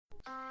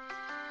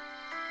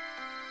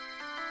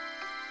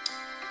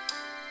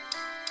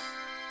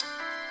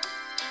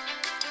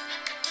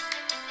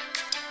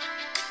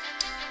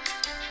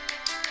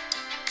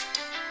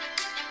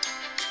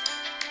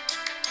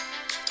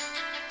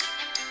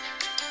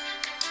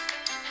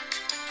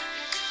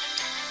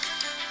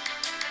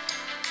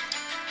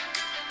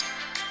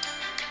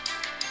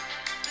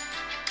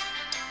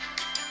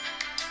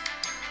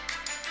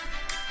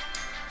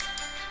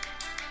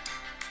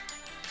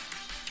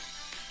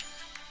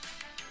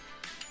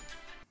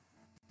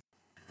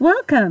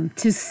Welcome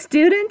to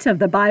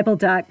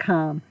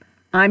studentofthebible.com.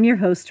 I'm your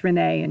host,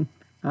 Renee, and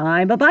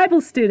I'm a Bible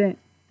student.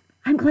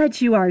 I'm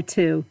glad you are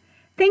too.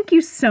 Thank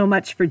you so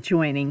much for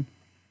joining.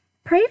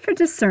 Pray for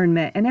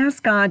discernment and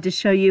ask God to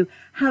show you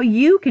how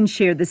you can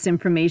share this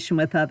information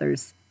with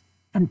others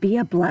and be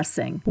a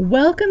blessing.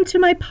 Welcome to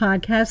my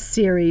podcast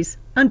series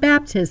on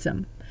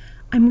baptism.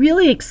 I'm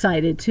really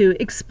excited to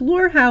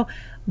explore how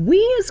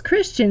we as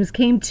Christians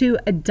came to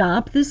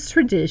adopt this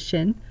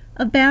tradition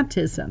of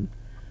baptism.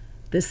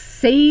 The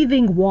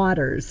saving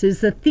waters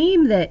is a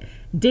theme that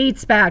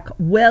dates back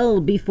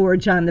well before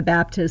John the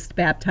Baptist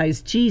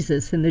baptized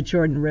Jesus in the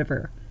Jordan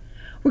River.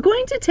 We're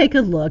going to take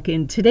a look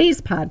in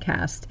today's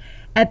podcast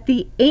at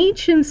the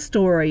ancient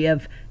story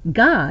of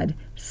God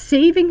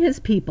saving his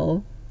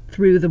people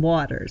through the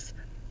waters.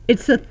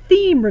 It's a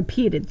theme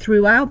repeated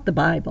throughout the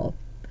Bible.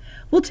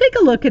 We'll take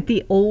a look at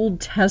the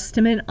Old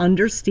Testament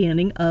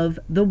understanding of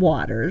the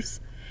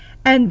waters,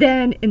 and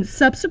then in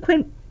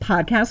subsequent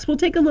podcasts, we'll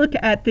take a look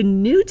at the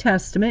New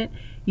Testament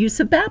use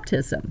of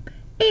baptism,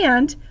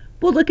 and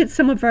we'll look at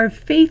some of our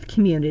faith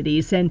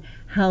communities and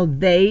how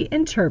they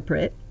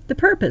interpret the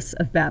purpose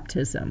of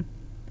baptism.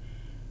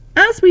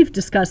 As we've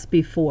discussed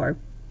before,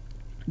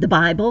 the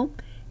Bible,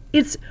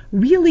 it's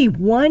really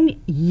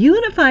one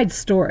unified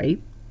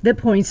story that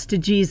points to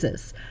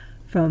Jesus,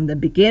 from the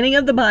beginning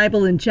of the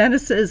Bible in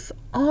Genesis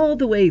all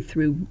the way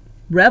through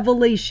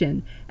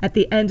Revelation at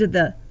the end of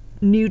the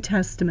New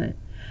Testament.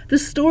 The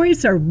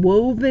stories are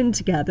woven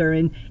together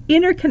and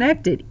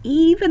interconnected,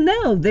 even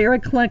though they're a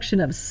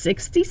collection of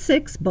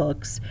 66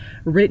 books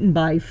written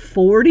by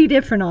 40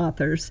 different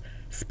authors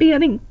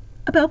spanning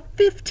about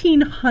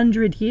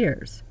 1,500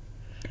 years.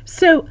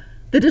 So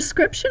the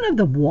description of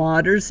the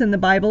waters in the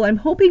Bible, I'm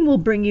hoping, will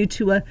bring you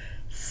to a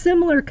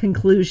similar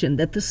conclusion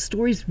that the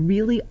stories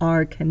really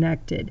are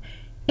connected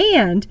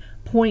and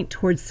point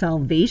towards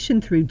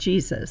salvation through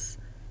Jesus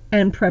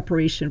and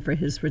preparation for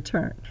his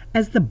return.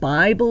 As the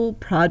Bible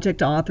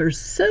Project authors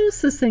so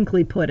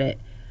succinctly put it,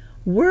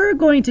 we're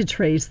going to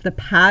trace the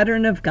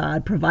pattern of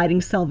God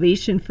providing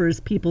salvation for his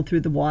people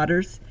through the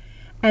waters,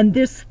 and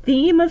this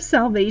theme of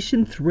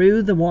salvation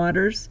through the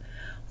waters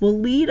will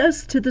lead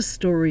us to the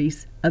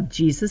stories of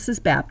Jesus'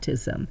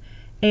 baptism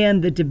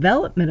and the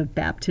development of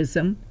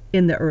baptism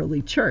in the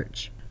early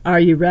church.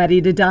 Are you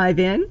ready to dive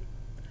in?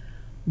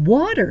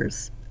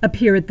 Waters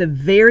appear at the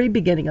very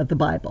beginning of the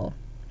Bible.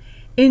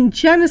 In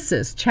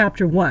Genesis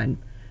chapter 1,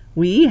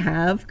 we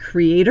have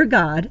Creator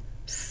God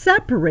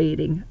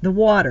separating the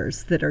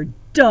waters that are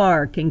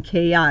dark and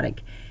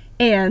chaotic,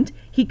 and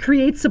he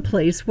creates a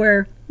place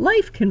where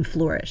life can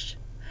flourish.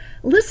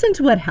 Listen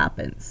to what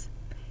happens.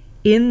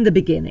 In the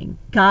beginning,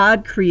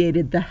 God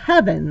created the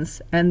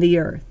heavens and the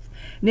earth.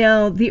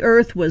 Now, the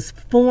earth was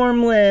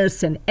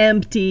formless and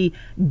empty.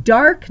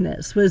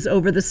 Darkness was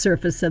over the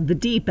surface of the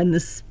deep, and the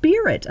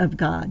Spirit of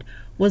God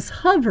was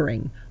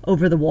hovering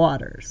over the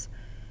waters.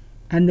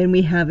 And then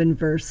we have in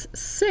verse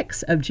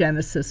 6 of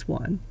Genesis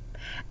 1,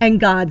 and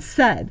God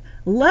said,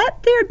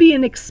 "Let there be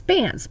an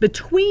expanse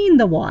between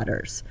the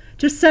waters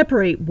to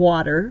separate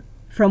water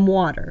from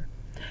water."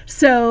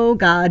 So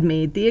God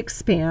made the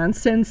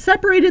expanse and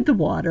separated the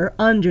water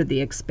under the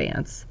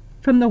expanse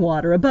from the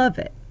water above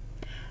it.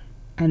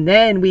 And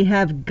then we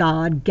have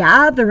God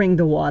gathering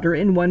the water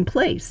in one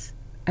place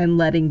and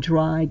letting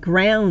dry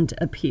ground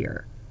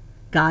appear.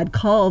 God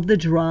called the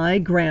dry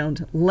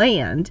ground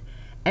land,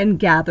 and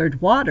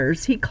gathered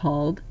waters he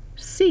called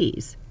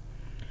seas.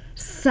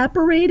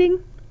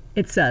 Separating,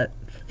 it's a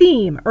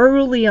theme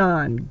early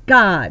on.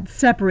 God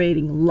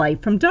separating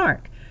light from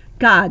dark.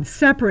 God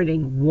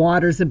separating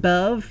waters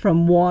above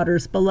from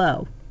waters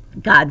below.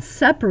 God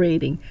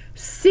separating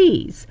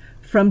seas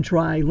from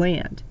dry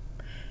land.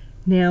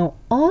 Now,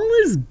 all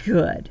is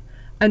good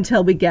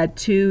until we get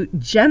to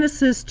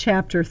Genesis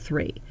chapter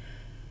 3.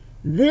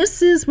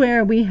 This is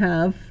where we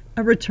have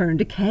a return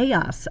to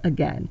chaos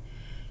again.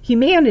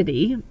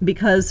 Humanity,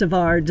 because of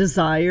our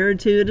desire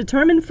to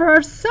determine for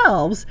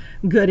ourselves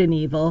good and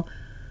evil,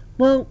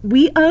 well,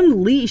 we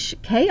unleash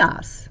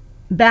chaos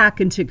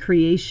back into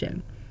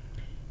creation.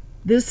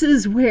 This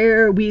is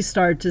where we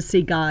start to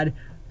see God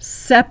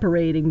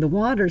separating the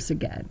waters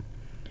again.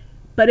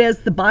 But as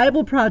the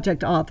Bible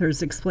Project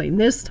authors explain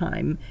this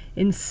time,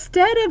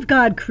 instead of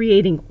God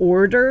creating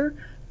order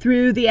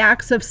through the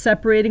acts of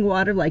separating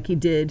water like he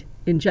did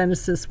in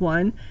Genesis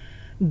 1,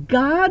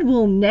 God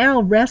will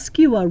now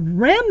rescue a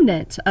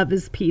remnant of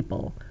his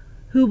people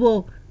who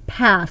will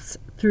pass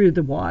through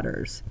the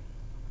waters.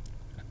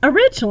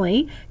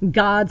 Originally,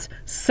 God's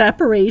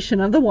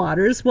separation of the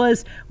waters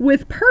was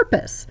with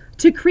purpose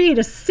to create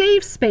a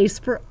safe space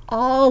for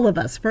all of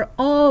us, for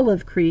all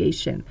of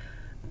creation.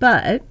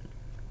 But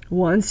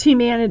once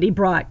humanity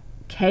brought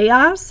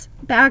chaos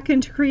back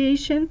into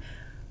creation,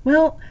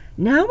 well,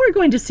 now we're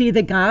going to see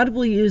that God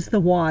will use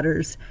the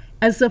waters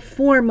as a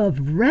form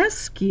of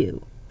rescue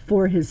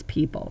for his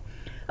people.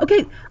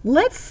 Okay,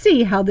 let's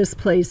see how this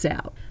plays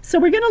out. So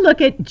we're going to look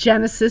at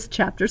Genesis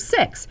chapter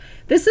 6.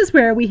 This is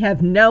where we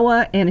have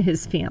Noah and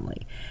his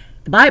family.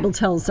 The Bible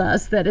tells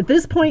us that at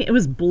this point it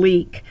was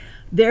bleak.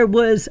 There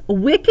was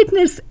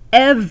wickedness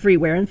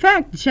everywhere. In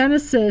fact,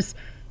 Genesis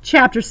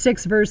chapter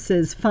 6,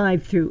 verses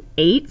 5 through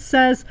 8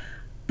 says,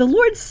 "The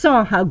Lord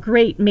saw how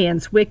great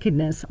man's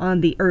wickedness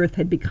on the earth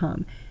had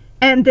become,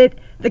 and that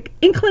the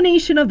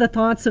inclination of the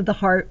thoughts of the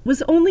heart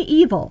was only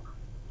evil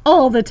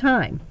all the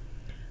time.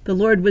 The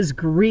Lord was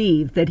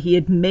grieved that he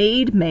had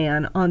made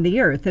man on the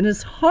earth, and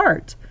his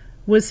heart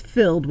was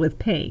filled with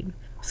pain.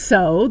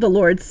 So the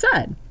Lord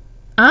said,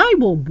 I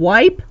will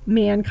wipe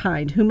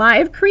mankind, whom I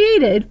have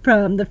created,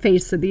 from the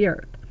face of the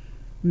earth,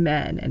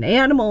 men and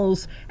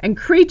animals and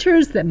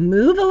creatures that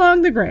move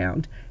along the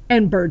ground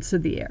and birds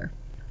of the air.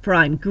 For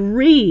I'm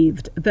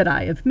grieved that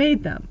I have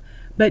made them."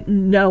 But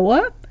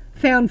Noah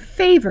found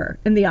favor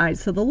in the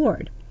eyes of the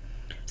Lord.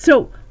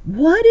 So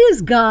what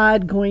is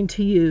God going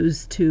to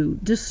use to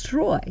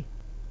destroy?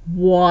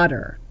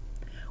 Water.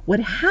 What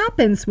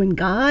happens when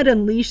God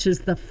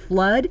unleashes the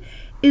flood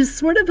is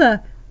sort of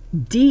a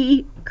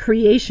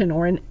de-creation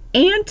or an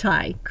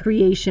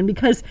anti-creation,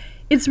 because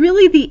it's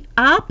really the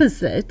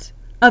opposite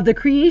of the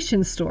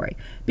creation story.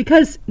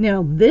 Because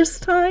now this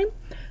time,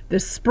 the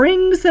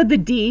springs of the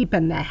deep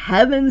and the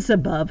heavens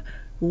above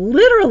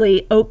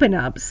literally open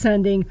up,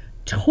 sending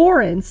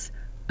torrents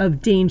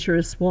of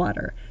dangerous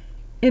water,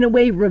 in a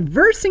way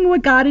reversing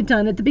what God had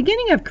done at the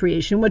beginning of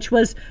creation, which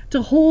was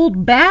to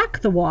hold back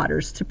the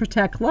waters to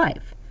protect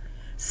life.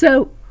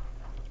 So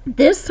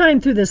this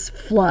time through this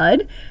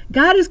flood,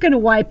 God is going to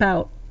wipe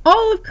out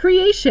all of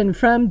creation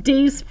from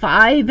days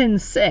 5 and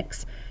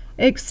 6,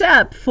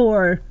 except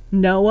for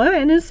Noah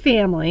and his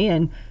family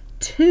and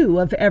 2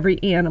 of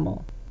every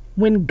animal.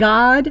 When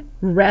God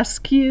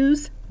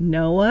rescues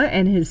Noah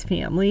and his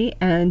family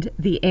and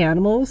the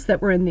animals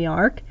that were in the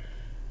ark,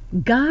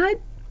 God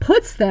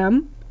puts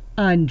them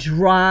on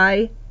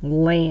dry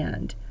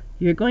land.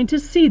 You're going to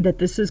see that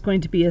this is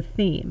going to be a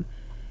theme.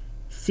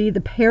 See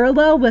the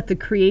parallel with the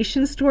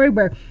creation story,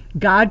 where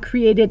God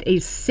created a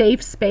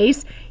safe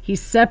space. He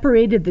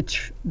separated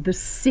the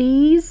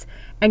seas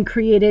and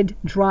created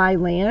dry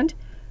land.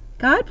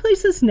 God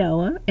places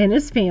Noah and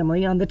his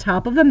family on the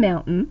top of a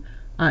mountain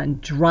on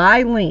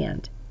dry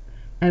land.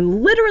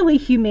 And literally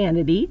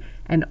humanity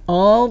and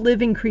all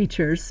living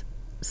creatures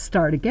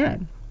start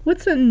again.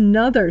 What's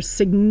another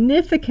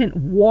significant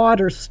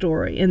water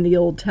story in the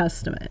Old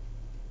Testament?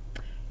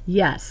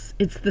 Yes,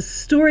 it's the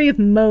story of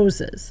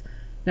Moses.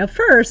 Now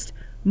first,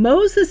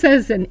 Moses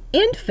as an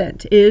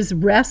infant is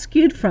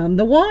rescued from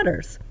the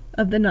waters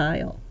of the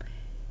Nile.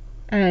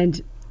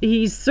 And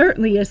he's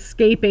certainly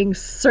escaping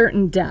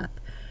certain death.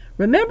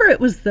 Remember, it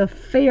was the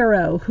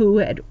Pharaoh who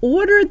had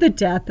ordered the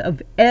death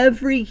of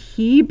every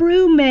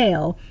Hebrew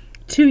male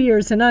 2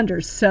 years and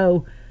under.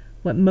 So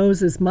what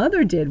Moses'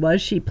 mother did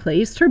was she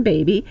placed her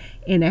baby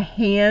in a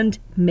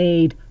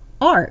handmade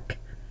ark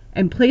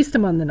and placed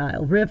him on the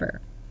Nile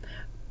River.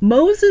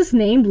 Moses'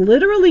 name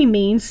literally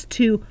means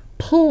to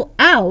pull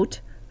out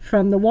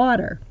from the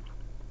water.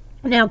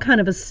 Now, kind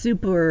of a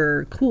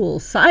super cool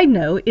side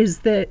note is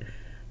that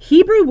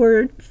Hebrew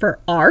word for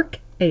ark,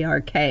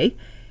 A-R-K,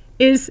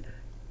 is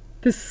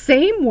the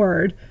same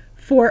word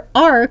for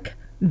ark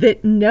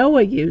that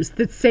Noah used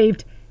that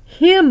saved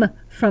him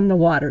from the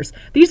waters.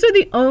 These are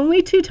the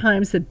only 2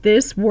 times that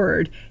this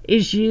word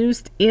is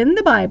used in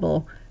the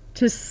Bible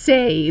to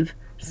save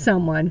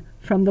someone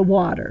from the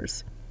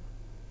waters.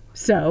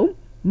 So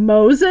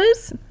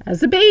Moses,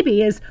 as a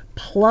baby, is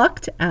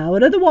plucked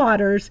out of the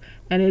waters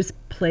and is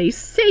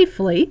placed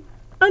safely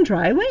on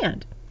dry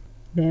land.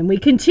 Then we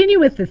continue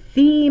with the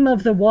theme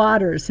of the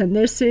waters, and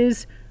this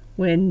is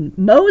when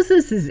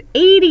Moses is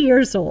 80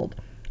 years old,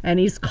 and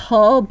he's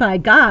called by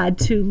God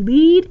to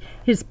lead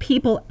his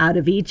people out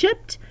of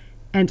Egypt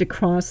and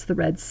across the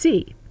Red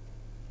Sea.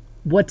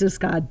 What does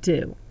God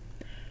do?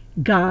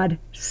 God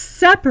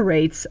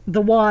separates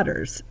the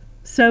waters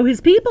so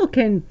his people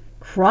can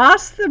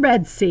cross the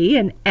Red Sea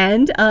and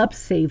end up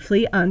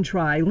safely on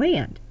dry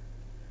land.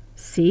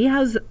 See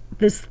how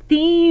this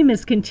theme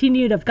is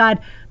continued of God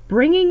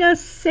bringing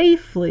us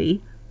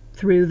safely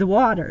through the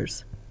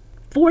waters.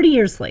 40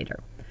 years later,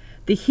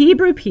 the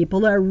Hebrew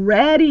people are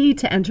ready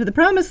to enter the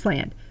Promised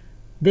Land.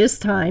 This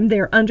time,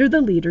 they're under the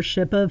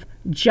leadership of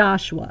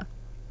Joshua.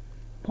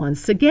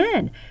 Once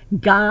again,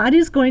 God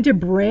is going to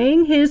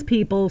bring his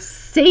people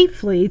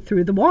safely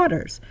through the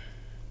waters.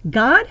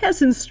 God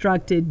has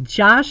instructed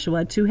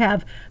Joshua to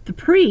have the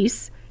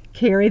priests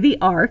carry the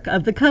Ark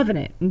of the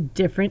Covenant,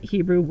 different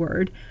Hebrew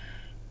word,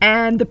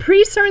 and the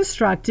priests are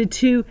instructed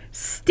to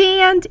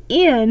stand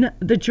in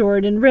the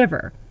Jordan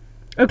River.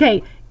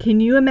 Okay, can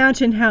you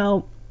imagine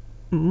how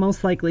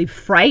most likely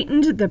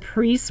frightened the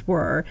priests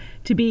were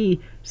to be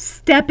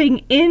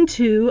stepping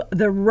into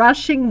the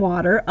rushing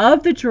water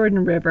of the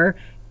Jordan River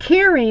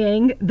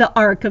carrying the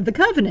Ark of the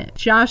Covenant?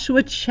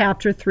 Joshua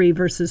chapter 3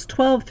 verses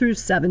 12 through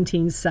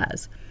 17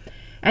 says,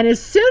 "And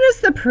as soon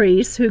as the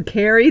priests who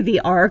carry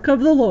the Ark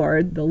of the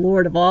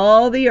Lord of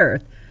all the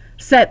earth,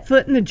 set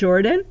foot in the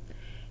Jordan,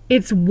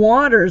 its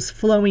waters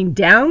flowing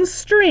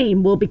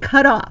downstream will be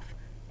cut off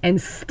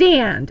and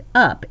stand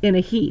up in a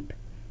heap."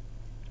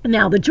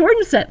 Now, the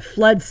Jordan's at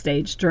flood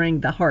stage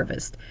during the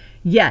harvest,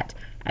 yet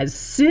As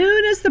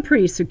soon as the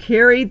priests who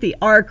carried the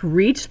ark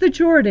reached the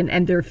Jordan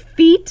and their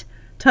feet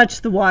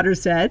touched the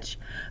water's edge,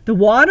 the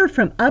water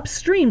from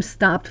upstream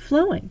stopped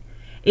flowing.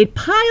 It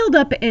piled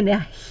up in a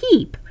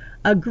heap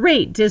a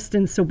great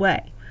distance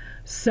away.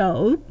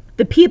 So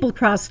the people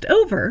crossed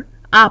over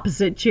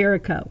opposite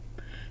Jericho.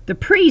 The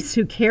priests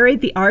who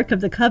carried the Ark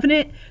of the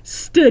Covenant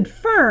stood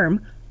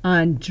firm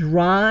on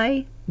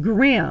dry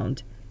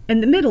ground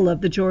in the middle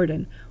of the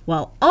Jordan,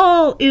 while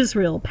all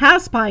Israel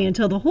passed by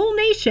until the whole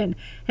nation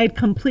had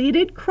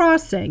completed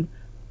crossing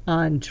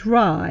on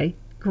dry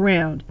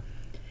ground.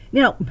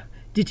 Now,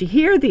 did you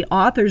hear the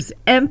author's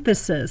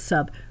emphasis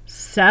of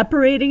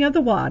separating of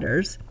the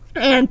waters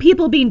and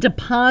people being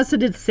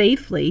deposited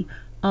safely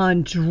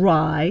on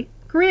dry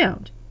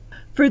ground?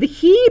 For the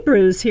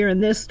Hebrews here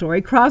in this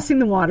story, crossing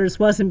the waters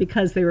wasn't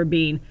because they were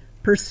being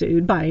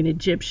pursued by an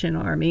Egyptian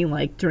army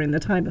like during the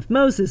time of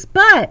Moses,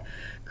 but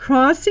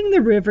crossing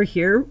the river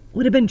here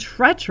would have been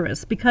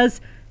treacherous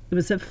because it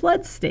was at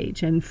flood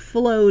stage and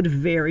flowed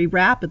very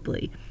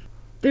rapidly.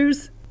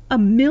 There's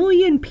 1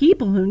 million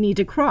people who need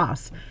to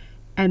cross,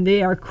 and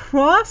they are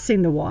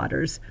crossing the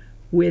waters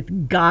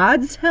with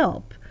God's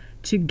help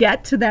to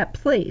get to that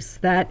place,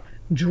 that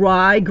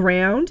dry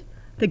ground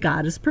that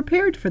God has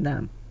prepared for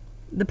them,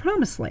 the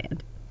Promised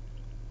Land.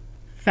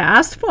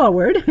 Fast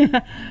forward,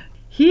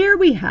 here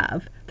we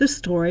have the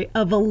story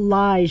of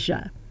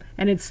Elijah,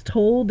 and it's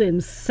told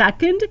in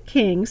 2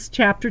 Kings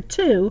chapter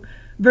 2,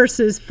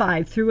 verses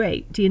 5 through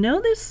 8. Do you know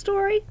this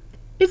story?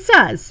 It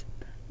says,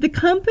 "The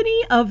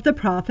company of the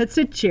prophets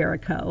at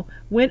Jericho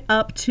went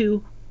up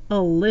to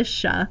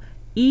Elisha,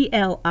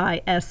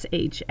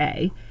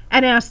 Elisha,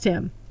 and asked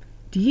him,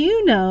 'Do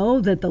you know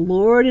that the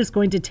Lord is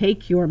going to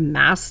take your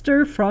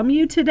master from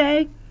you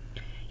today?'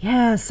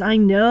 'Yes, I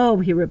know,'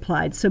 he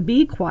replied, 'so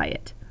be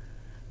quiet.'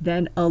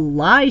 Then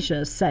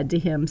Elijah said to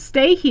him,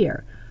 'Stay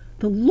here.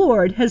 The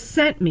Lord has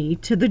sent me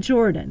to the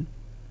Jordan.'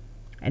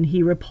 And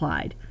he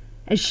replied,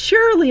 'As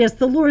surely as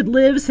the Lord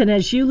lives and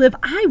as you live,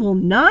 I will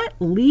not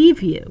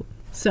leave you.'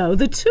 So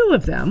the two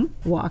of them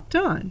walked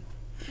on.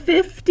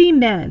 50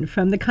 men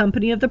from the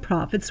company of the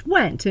prophets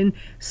went and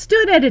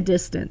stood at a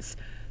distance,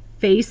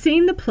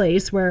 facing the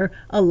place where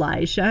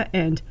Elijah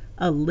and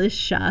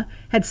Elisha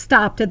had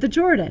stopped at the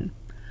Jordan.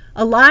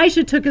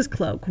 Elijah took his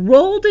cloak,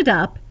 rolled it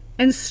up,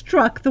 and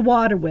struck the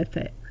water with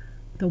it.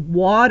 The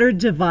water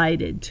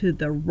divided to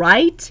the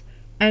right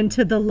and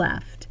to the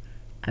left,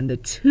 and the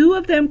two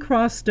of them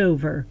crossed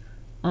over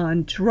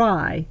on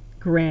dry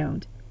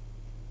ground."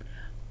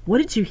 What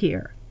did you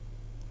hear?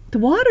 The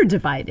water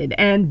divided,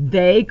 and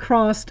they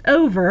crossed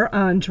over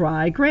on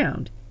dry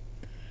ground.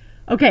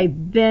 Okay,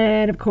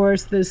 then, of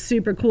course, the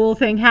super cool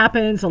thing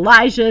happens.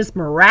 Elijah's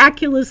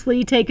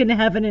miraculously taken to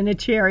heaven in a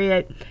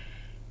chariot,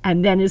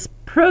 and then his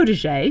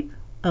protege,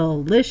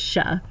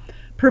 Elisha,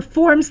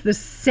 performs the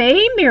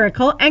same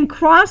miracle and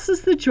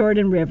crosses the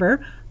Jordan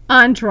River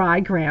on dry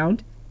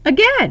ground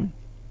again.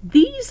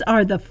 These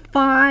are the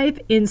 5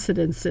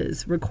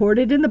 incidences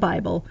recorded in the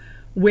Bible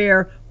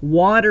where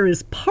water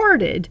is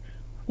parted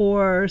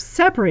or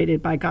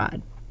separated by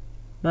God.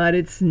 But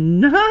it's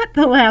not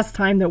the last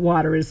time that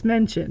water is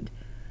mentioned.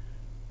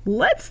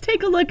 Let's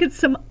take a look at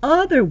some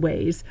other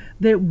ways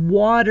that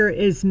water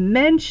is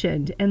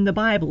mentioned in the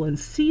Bible and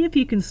see if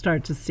you can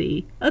start to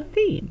see a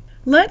theme.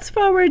 Let's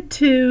forward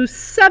to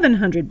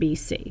 700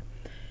 BC.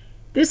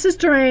 This is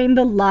during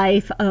the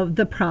life of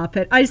the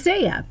prophet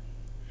Isaiah.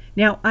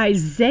 Now,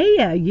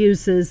 Isaiah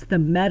uses the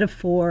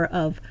metaphor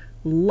of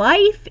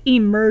life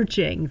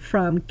emerging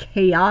from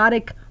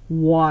chaotic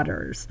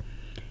waters.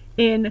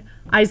 In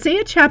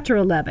Isaiah chapter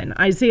 11,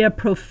 Isaiah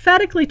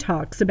prophetically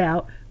talks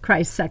about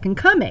Christ's second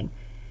coming.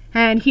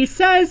 And he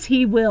says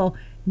he will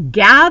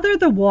gather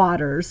the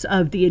waters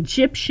of the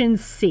Egyptian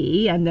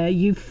sea and the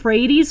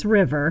Euphrates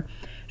River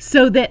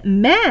so that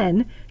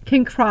men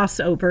can cross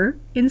over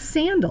in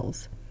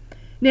sandals.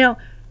 Now,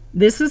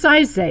 this is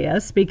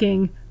Isaiah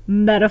speaking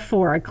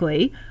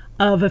metaphorically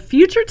of a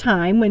future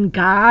time when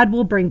God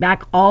will bring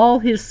back all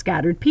his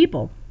scattered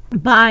people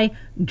by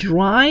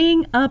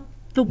drying up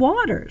the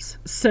waters,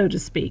 so to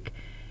speak.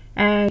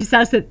 And he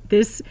says that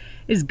this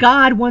is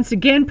God once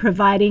again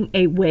providing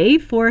a way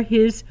for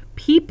his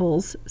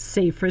people's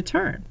safe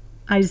return.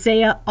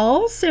 Isaiah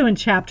also in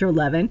chapter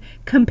 11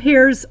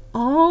 compares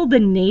all the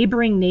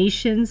neighboring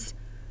nations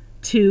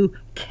to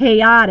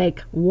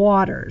chaotic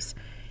waters.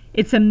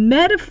 It's a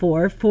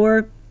metaphor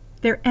for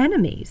their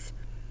enemies.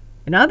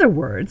 In other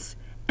words,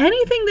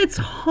 anything that's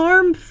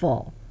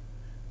harmful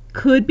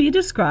could be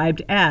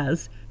described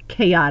as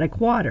chaotic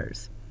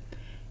waters.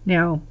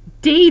 Now,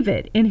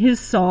 David, in his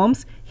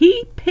Psalms,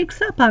 he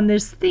picks up on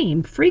this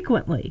theme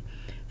frequently.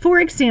 For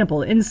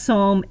example, in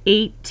Psalm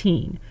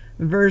 18,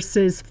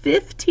 verses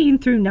 15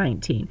 through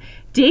 19,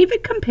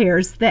 David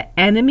compares the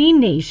enemy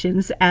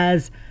nations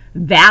as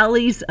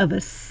valleys of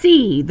a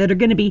sea that are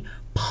going to be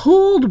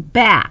pulled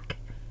back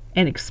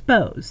and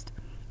exposed.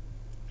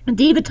 And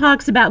David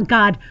talks about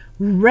God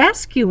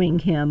rescuing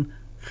him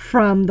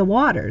from the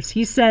waters.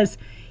 He says,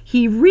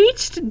 "He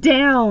reached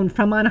down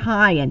from on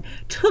high and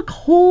took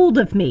hold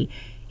of me.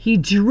 He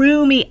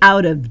drew me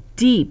out of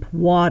deep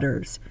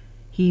waters.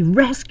 He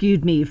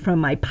rescued me from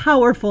my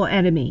powerful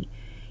enemy.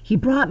 He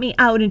brought me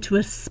out into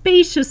a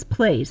spacious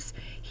place.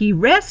 He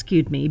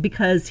rescued me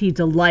because he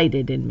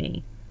delighted in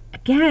me.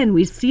 Again,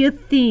 we see a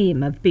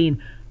theme of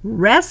being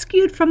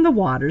rescued from the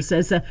waters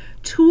as a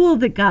tool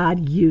that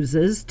God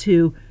uses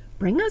to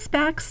bring us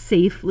back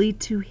safely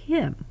to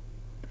him.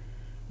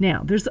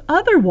 Now, there's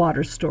other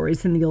water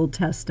stories in the Old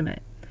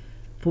Testament.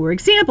 For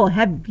example,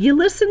 have you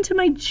listened to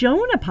my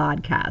Jonah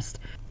podcast?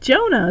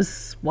 Jonah's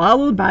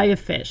swallowed by a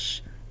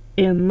fish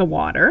in the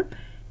water,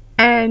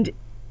 and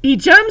he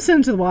jumps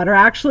into the water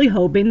actually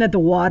hoping that the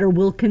water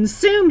will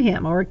consume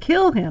him or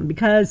kill him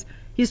because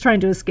he's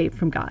trying to escape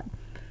from God.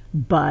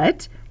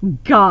 But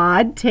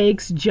God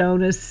takes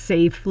Jonah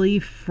safely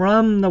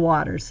from the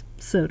waters,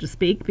 so to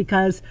speak,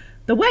 because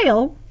the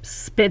whale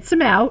spits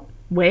him out,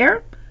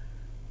 where?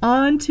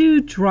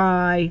 Onto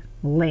dry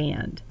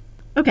land.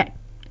 Okay,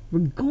 we're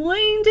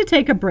going to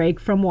take a break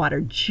from water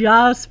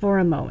just for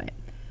a moment,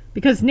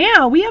 because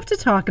now we have to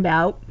talk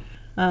about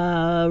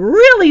a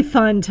really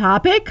fun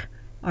topic,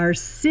 our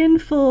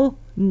sinful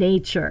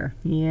nature.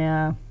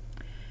 Yeah.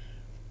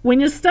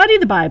 When you study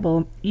the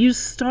Bible, you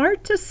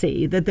start to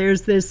see that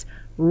there's this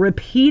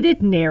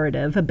repeated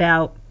narrative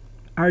about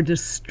our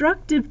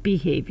destructive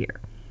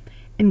behavior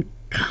and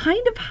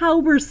kind of how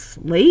we're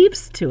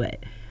slaves to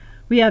it.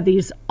 We have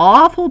these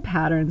awful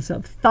patterns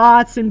of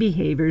thoughts and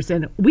behaviors,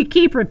 and we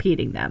keep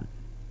repeating them,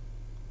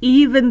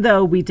 even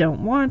though we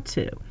don't want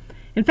to.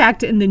 In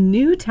fact, in the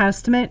New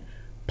Testament,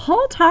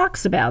 Paul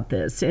talks about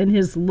this in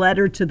his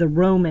letter to the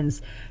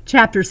Romans,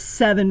 chapter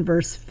 7,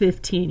 verse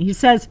 15. He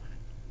says,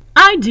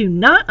 I do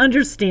not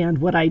understand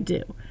what I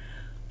do.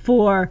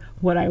 For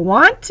what I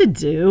want to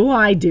do,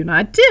 I do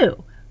not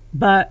do.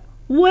 But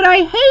what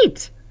I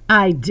hate,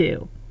 I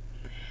do.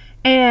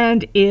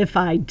 And if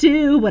I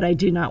do what I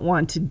do not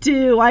want to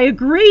do, I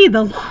agree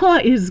the law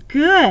is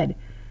good.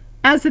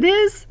 As it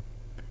is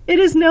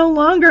no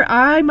longer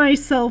I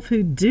myself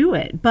who do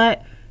it,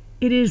 but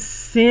it is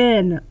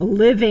sin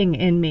living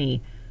in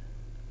me.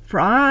 For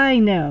I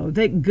know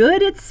that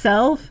good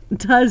itself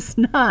does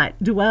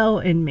not dwell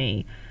in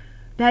me.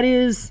 That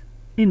is,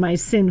 in my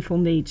sinful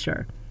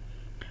nature.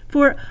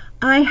 For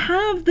I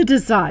have the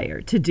desire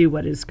to do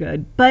what is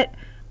good, but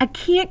I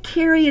can't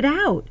carry it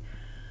out.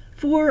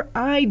 For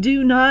I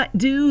do not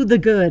do the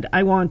good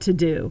I want to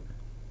do,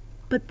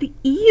 but the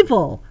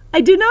evil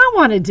I do not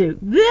want to do,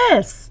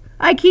 this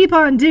I keep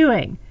on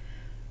doing.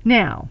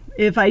 Now,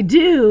 if I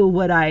do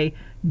what I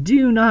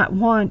do not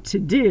want to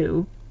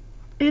do,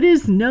 it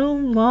is no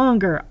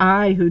longer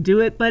I who do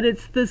it, but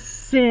it's the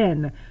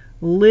sin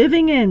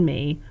living in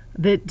me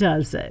that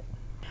does it.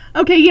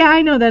 Okay, yeah,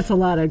 I know that's a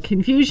lot of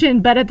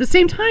confusion, but at the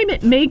same time,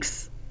 it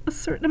makes a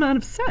certain amount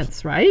of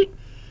sense, right?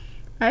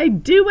 I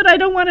do what I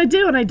don't want to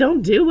do, and I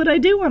don't do what I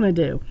do want to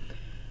do.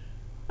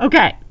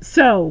 Okay,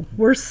 so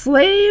we're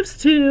slaves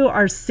to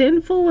our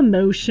sinful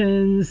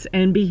emotions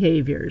and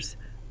behaviors,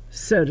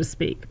 so to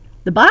speak.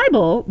 The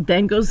Bible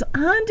then goes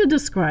on to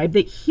describe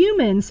that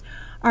humans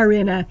are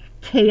in a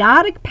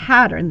chaotic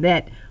pattern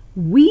that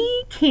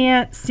we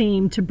can't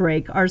seem to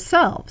break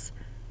ourselves.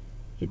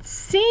 It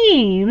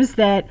seems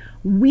that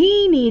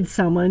we need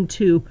someone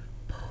to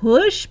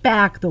push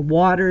back the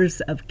waters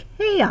of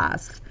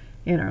chaos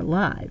in our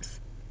lives.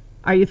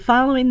 Are you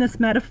following this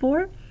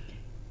metaphor?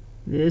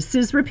 This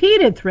is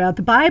repeated throughout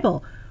the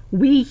Bible.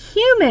 We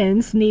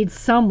humans need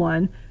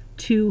someone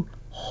to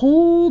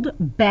hold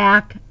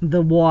back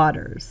the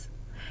waters.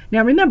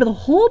 Now remember, the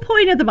whole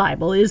point of the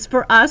Bible is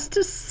for us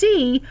to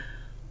see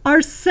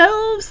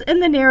ourselves in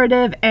the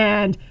narrative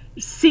and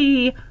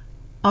see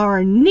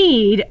our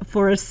need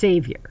for a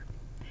savior.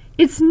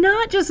 It's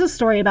not just a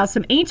story about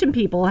some ancient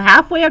people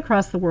halfway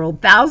across the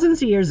world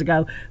thousands of years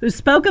ago who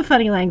spoke a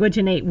funny language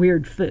and ate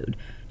weird food.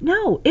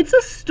 No, it's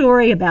a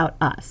story about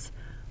us,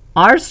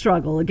 our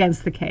struggle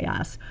against the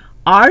chaos,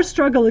 our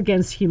struggle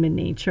against human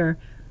nature,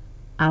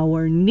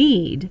 our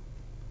need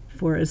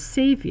for a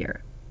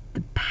savior.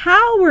 The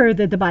power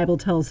that the Bible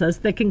tells us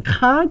that can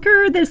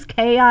conquer this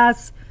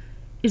chaos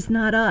is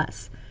not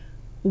us.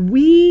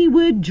 We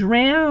would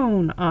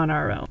drown on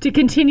our own. To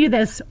continue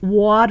this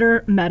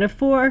water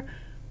metaphor,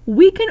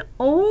 we can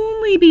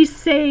only be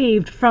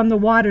saved from the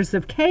waters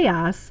of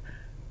chaos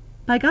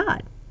by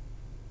God,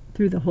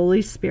 through the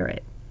Holy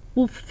Spirit.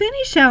 We'll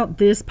finish out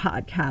this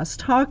podcast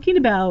talking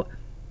about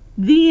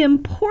the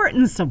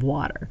importance of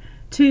water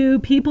to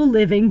people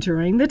living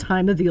during the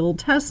time of the Old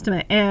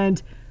Testament.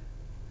 And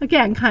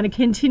again, kind of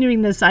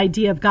continuing this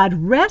idea of God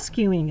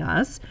rescuing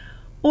us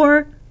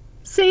or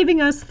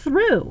saving us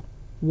through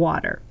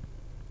water.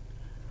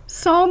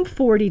 Psalm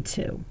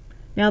 42.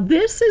 Now,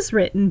 this is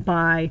written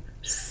by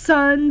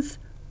sons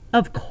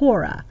of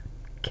Korah,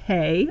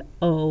 K-O-R-A-H.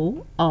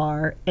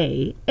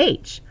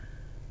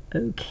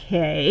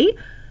 Okay.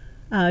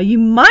 You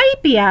might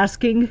be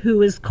asking,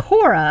 who is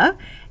Korah,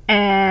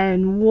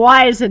 and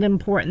why is it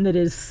important that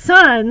his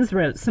sons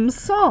wrote some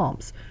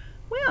psalms?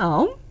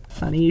 Well,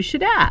 funny you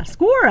should ask.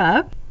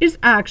 Korah is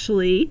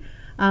actually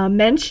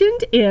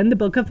mentioned in the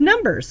book of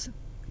Numbers,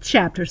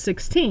 chapter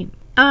 16.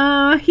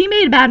 He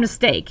made a bad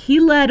mistake. He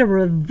led a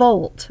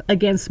revolt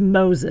against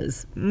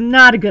Moses.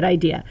 Not a good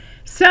idea.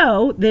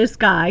 So this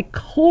guy,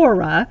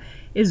 Korah,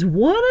 is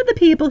one of the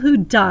people who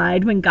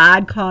died when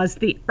God caused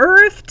the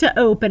earth to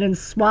open and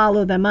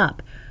swallow them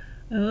up.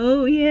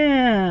 Oh,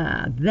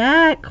 yeah,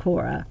 that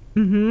Korah.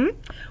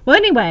 Well,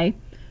 anyway,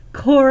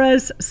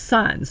 Korah's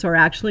sons, or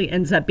actually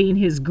ends up being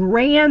his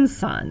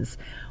grandsons.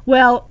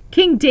 Well,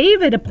 King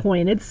David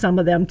appointed some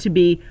of them to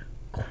be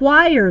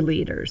choir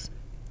leaders.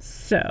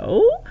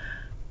 So,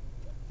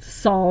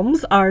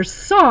 Psalms are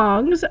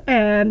songs,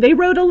 and they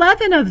wrote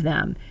 11 of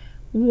them.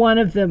 One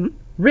of them,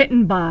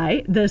 written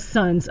by the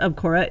sons of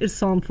Korah, is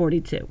Psalm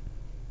 42.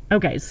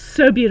 Okay,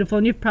 so beautiful,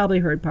 and you've probably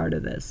heard part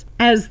of this.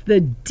 As the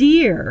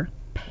deer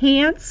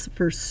pants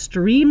for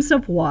streams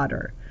of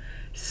water,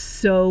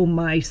 so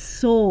my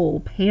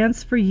soul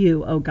pants for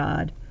you, O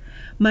God.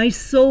 My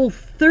soul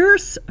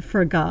thirsts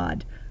for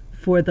God,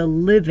 for the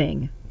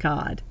living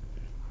God.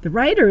 The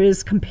writer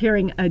is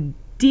comparing a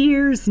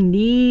deer's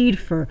need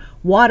for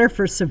water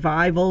for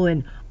survival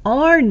and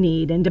our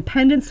need and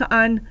dependence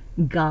on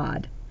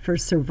God for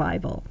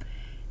survival.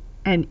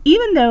 And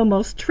even though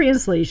most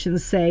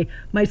translations say,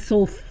 my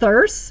soul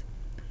thirsts,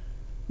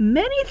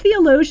 many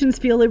theologians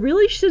feel it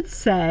really should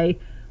say,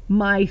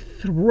 my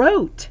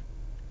throat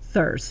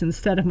thirsts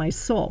instead of my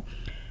soul.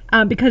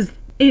 Because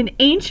in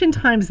ancient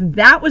times,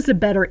 that was a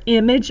better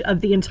image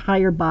of the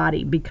entire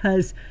body,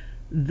 because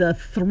the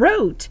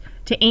throat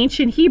to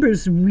ancient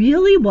Hebrews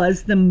really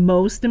was the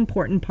most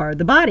important part of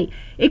the body.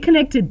 It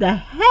connected the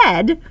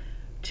head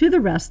to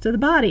the rest of the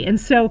body. And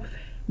so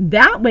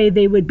that way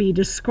they would be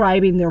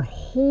describing their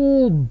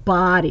whole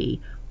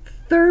body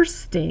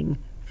thirsting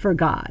for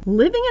God.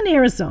 Living in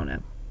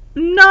Arizona,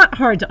 not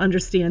hard to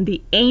understand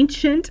the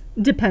ancient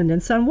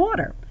dependence on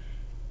water.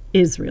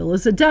 Israel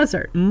is a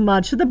desert.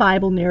 Much of the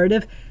Bible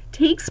narrative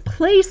takes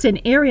place in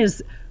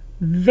areas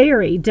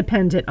very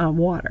dependent on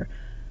water.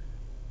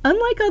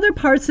 Unlike other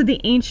parts of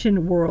the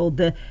ancient world,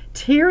 the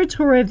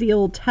territory of the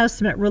Old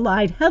Testament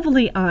relied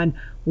heavily on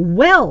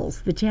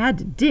wells that you had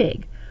to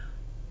dig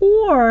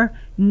or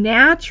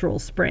natural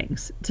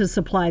springs to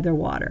supply their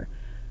water.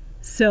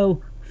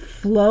 So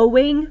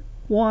flowing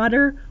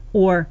water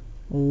or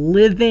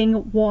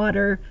living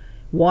water,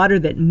 water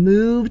that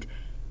moved,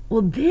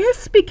 well,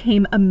 this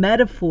became a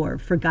metaphor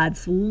for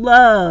God's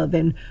love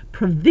and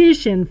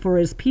provision for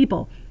his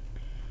people.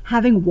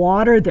 Having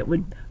water that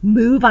would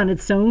move on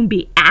its own,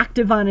 be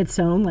active on its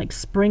own, like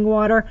spring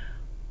water,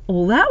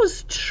 well, that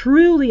was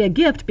truly a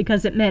gift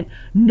because it meant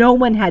no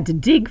one had to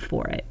dig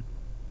for it.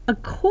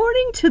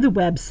 According to the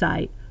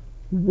website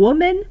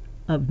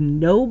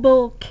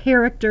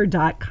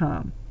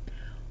womanofnoblecharacter.com,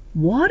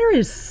 water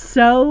is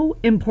so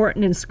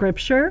important in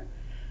Scripture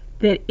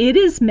that it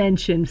is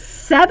mentioned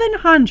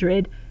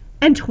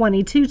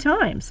 722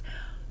 times.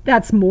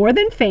 That's more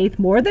than faith,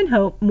 more than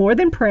hope, more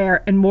than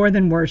prayer, and more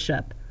than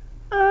worship.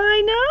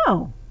 I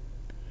know.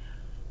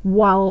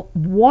 While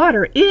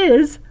water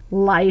is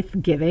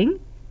life-giving,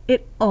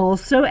 it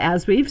also,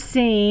 as we've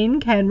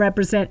seen, can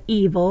represent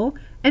evil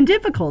and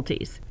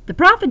difficulties. The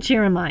prophet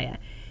Jeremiah,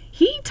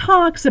 he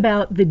talks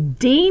about the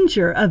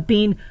danger of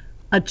being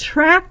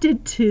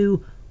attracted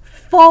to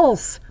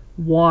false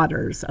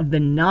waters of the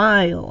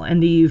Nile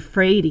and the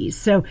Euphrates.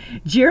 So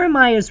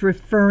Jeremiah is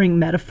referring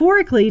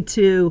metaphorically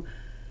to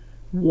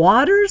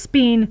waters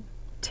being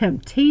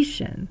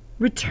temptation.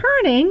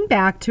 Returning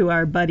back to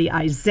our buddy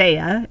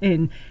Isaiah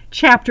in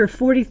chapter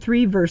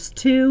 43, verse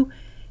 2,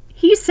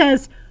 he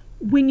says,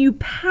 when you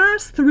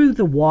pass through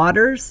the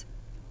waters,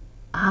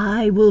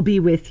 I will be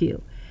with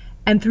you.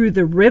 And through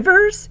the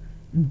rivers,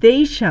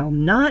 they shall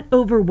not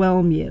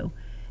overwhelm you.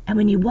 And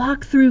when you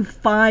walk through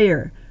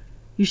fire,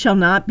 you shall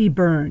not be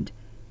burned.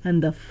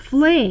 And the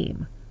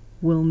flame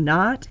will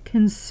not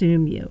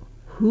consume you.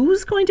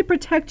 Who's going to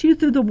protect you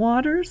through the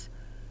waters?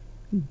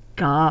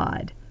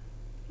 God.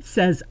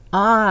 Says,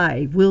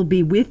 I will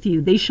be with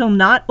you. They shall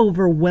not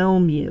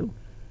overwhelm you.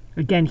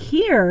 Again,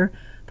 here,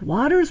 the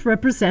waters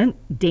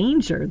represent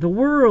danger, the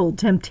world,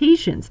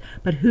 temptations.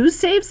 But who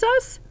saves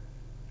us?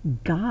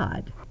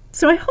 God.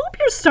 So I hope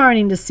you're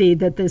starting to see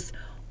that this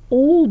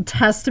Old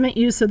Testament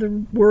use of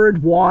the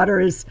word water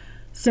is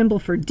symbol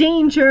for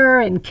danger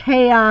and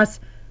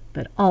chaos,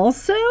 but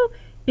also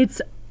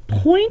it's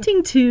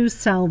pointing to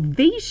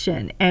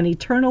salvation and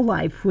eternal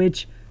life,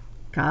 which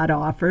God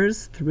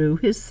offers through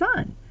his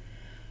Son.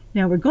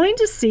 Now we're going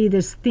to see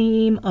this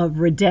theme of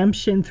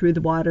redemption through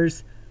the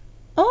waters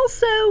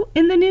also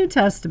in the New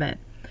Testament.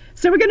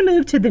 So we're going to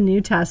move to the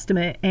New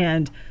Testament,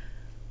 and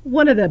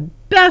one of the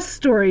best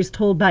stories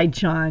told by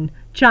John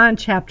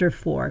chapter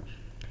 4.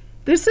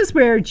 This is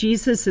where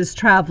Jesus is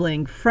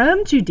traveling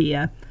from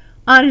Judea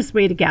on his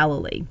way to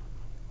Galilee.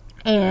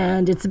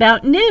 And it's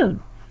about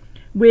noon,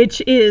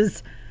 which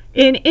is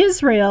in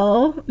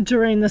Israel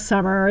during the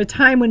summer, a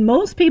time when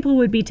most people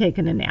would be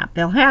taking a nap.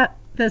 They'll have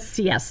the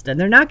siesta.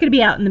 They're not going to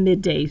be out in the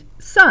midday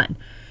sun.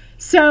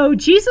 So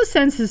Jesus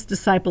sends his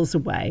disciples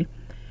away,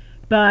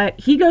 but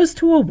he goes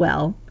to a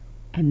well,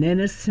 and then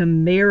a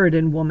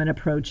Samaritan woman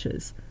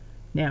approaches.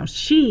 Now,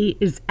 she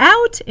is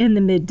out in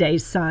the midday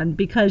sun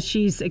because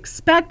she's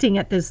expecting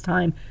at this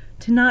time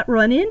to not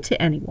run into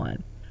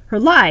anyone. Her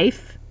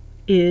life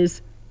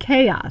is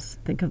chaos.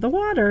 Think of the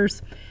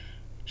waters.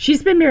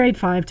 She's been married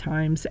 5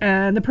 times,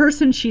 and the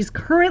person she's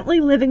currently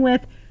living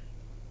with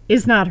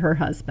is not her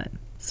husband.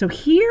 So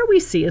here we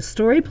see a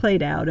story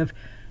played out of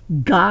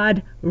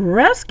God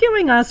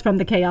rescuing us from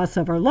the chaos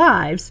of our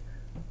lives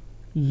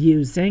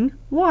using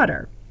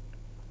water.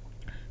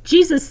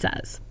 Jesus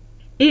says,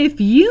 "If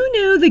you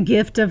knew the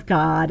gift of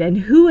God and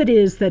who it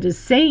is that is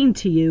saying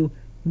to you,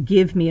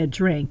 'Give me a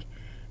drink,'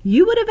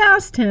 you would have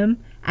asked him,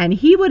 and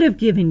he would have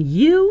given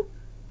you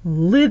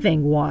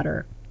living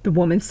water." The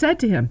woman said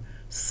to him,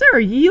 "Sir,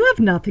 you have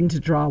nothing to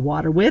draw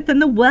water with,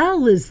 and the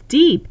well is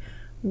deep.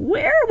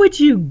 Where would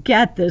you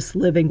get this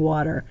living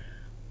water?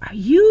 Are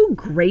you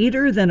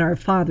greater than our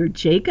father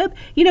Jacob?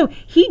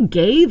 He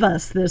gave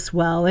us this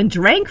well and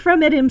drank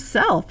from it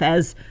himself,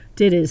 as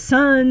did his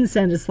sons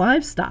and his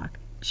livestock."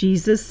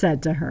 Jesus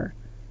said to her,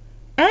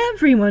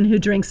 "Everyone who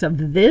drinks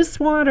of this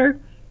water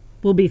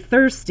will be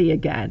thirsty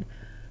again,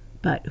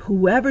 but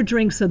whoever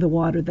drinks of the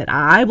water that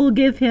I will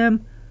give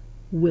him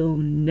will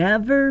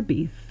never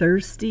be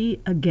thirsty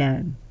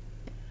again.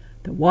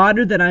 The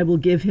water that I will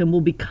give him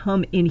will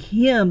become in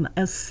him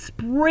a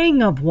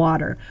spring of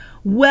water,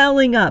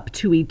 welling up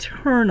to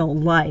eternal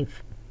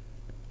life."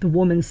 The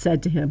woman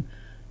said to him,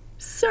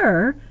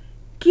 "Sir,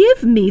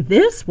 give me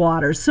this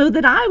water so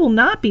that I will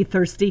not be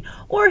thirsty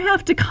or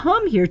have to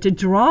come here to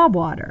draw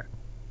water."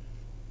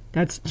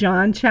 That's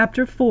John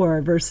chapter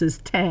 4, verses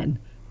 10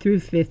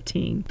 through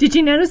 15. Did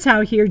you notice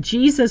how here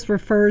Jesus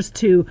refers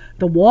to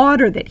the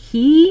water that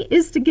he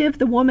is to give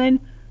the woman?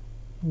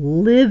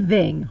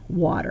 Living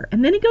water.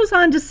 And then he goes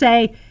on to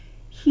say,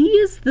 he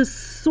is the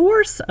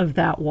source of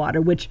that water,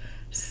 which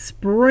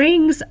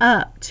springs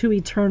up to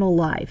eternal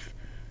life.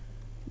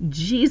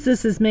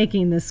 Jesus is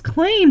making this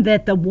claim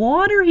that the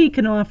water he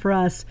can offer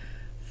us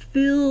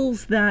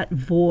fills that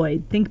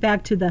void. Think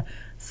back to the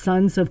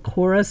sons of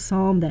Korah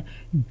psalm, the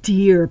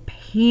deer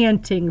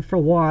panting for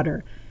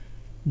water.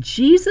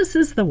 Jesus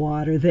is the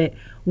water that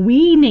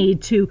we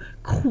need to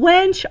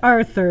quench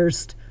our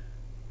thirst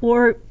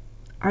or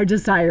our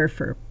desire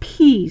for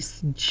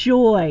peace,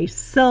 joy,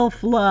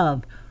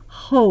 self-love,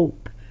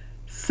 hope,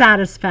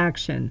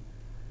 satisfaction.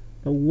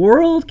 The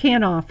world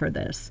can't offer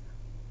this.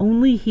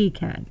 Only he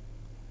can.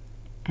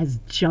 As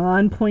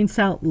John points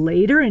out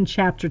later in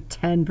chapter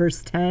 10,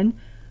 verse 10,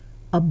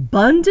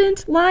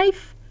 abundant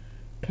life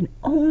can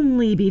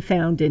only be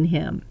found in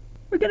him.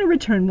 We're going to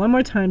return one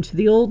more time to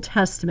the Old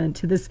Testament,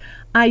 to this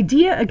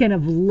idea again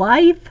of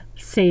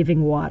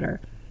life-saving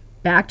water.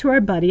 Back to our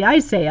buddy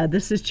Isaiah.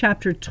 This is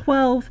chapter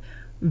 12,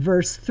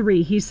 verse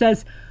 3. He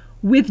says,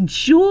 "With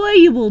joy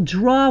you will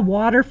draw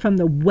water from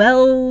the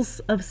wells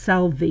of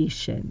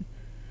salvation."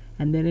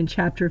 And then in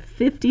chapter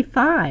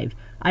 55,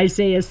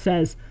 Isaiah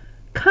says,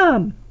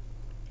 "Come,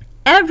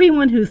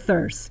 everyone who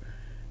thirsts,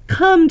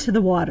 come to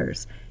the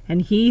waters.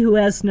 And he who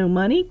has no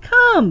money,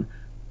 come,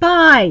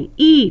 buy,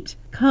 eat.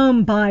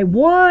 Come, buy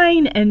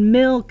wine and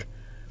milk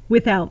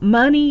without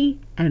money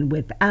and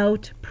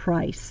without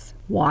price."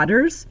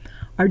 Waters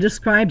are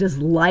described as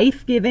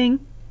life-giving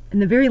in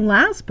the very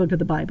last book of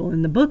the Bible,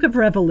 in the book of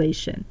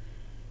Revelation.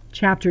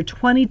 Chapter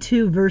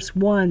 22, verse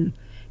 1,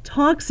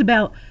 talks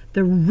about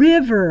the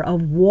river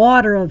of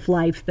water of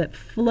life that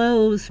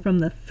flows from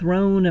the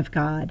throne of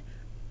God.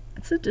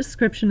 It's a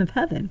description of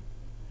heaven.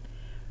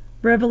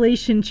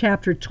 Revelation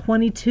chapter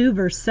 22,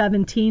 verse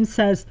 17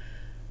 says,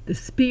 "The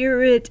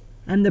Spirit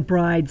and the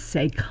bride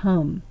say,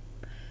 'Come.'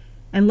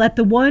 And let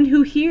the one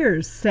who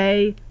hears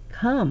say,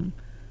 'Come.'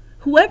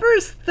 Whoever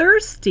is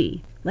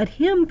thirsty, let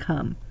him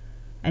come.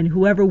 And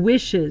whoever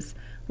wishes,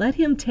 let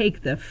him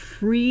take the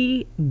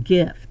free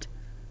gift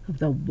of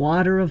the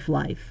water of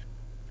life."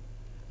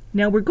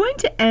 Now we're going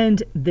to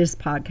end this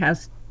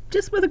podcast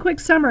just with a quick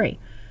summary.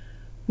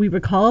 We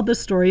recall the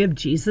story of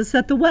Jesus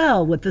at the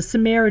well with the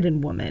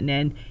Samaritan woman,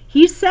 and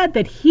he said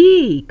that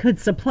he could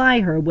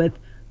supply her with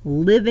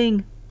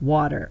living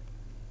water.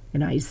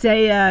 In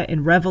Isaiah,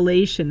 in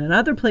Revelation, and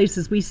other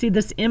places, we see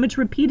this image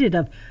repeated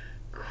of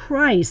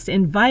Christ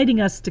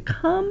inviting us to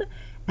come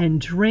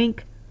and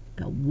drink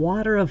the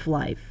water of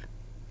life.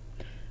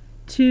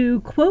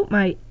 To quote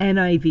my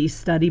NIV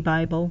study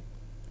Bible,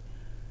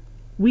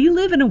 we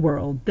live in a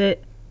world that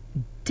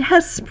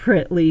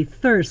desperately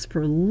thirsts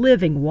for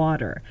living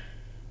water,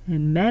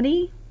 and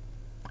many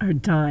are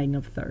dying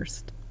of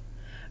thirst.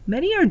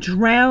 Many are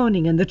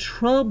drowning in the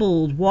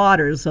troubled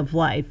waters of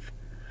life.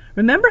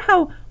 Remember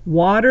how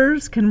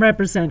waters can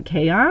represent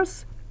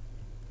chaos?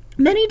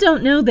 Many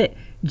don't know that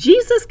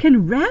Jesus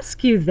can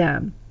rescue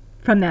them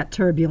from that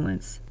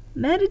turbulence.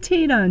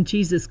 Meditate on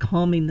Jesus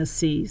calming the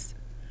seas.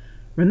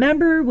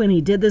 Remember when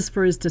he did this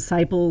for his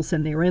disciples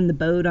and they were in the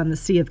boat on the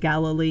Sea of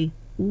Galilee?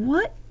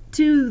 What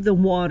do the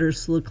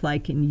waters look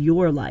like in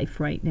your life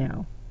right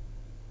now?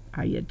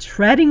 Are you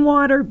treading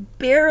water,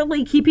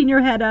 barely keeping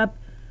your head up?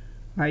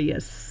 Are you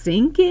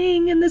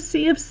sinking in the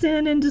sea of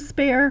sin and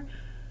despair?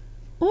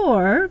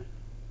 Or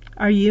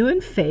are you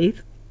in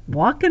faith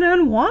walking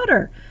on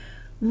water,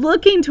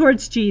 looking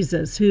towards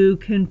Jesus, who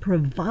can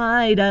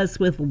provide us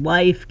with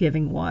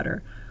life-giving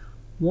water,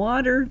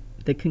 water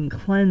that can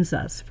cleanse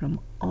us from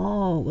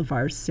all of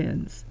our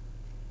sins.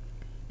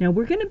 Now,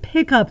 we're going to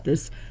pick up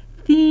this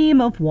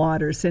theme of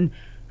waters and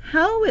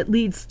how it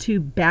leads to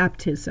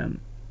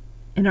baptism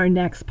in our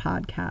next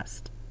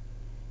podcast.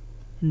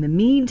 In the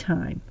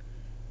meantime,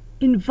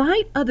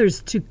 invite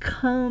others to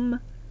come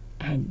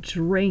and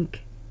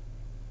drink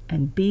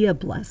and be a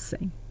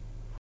blessing.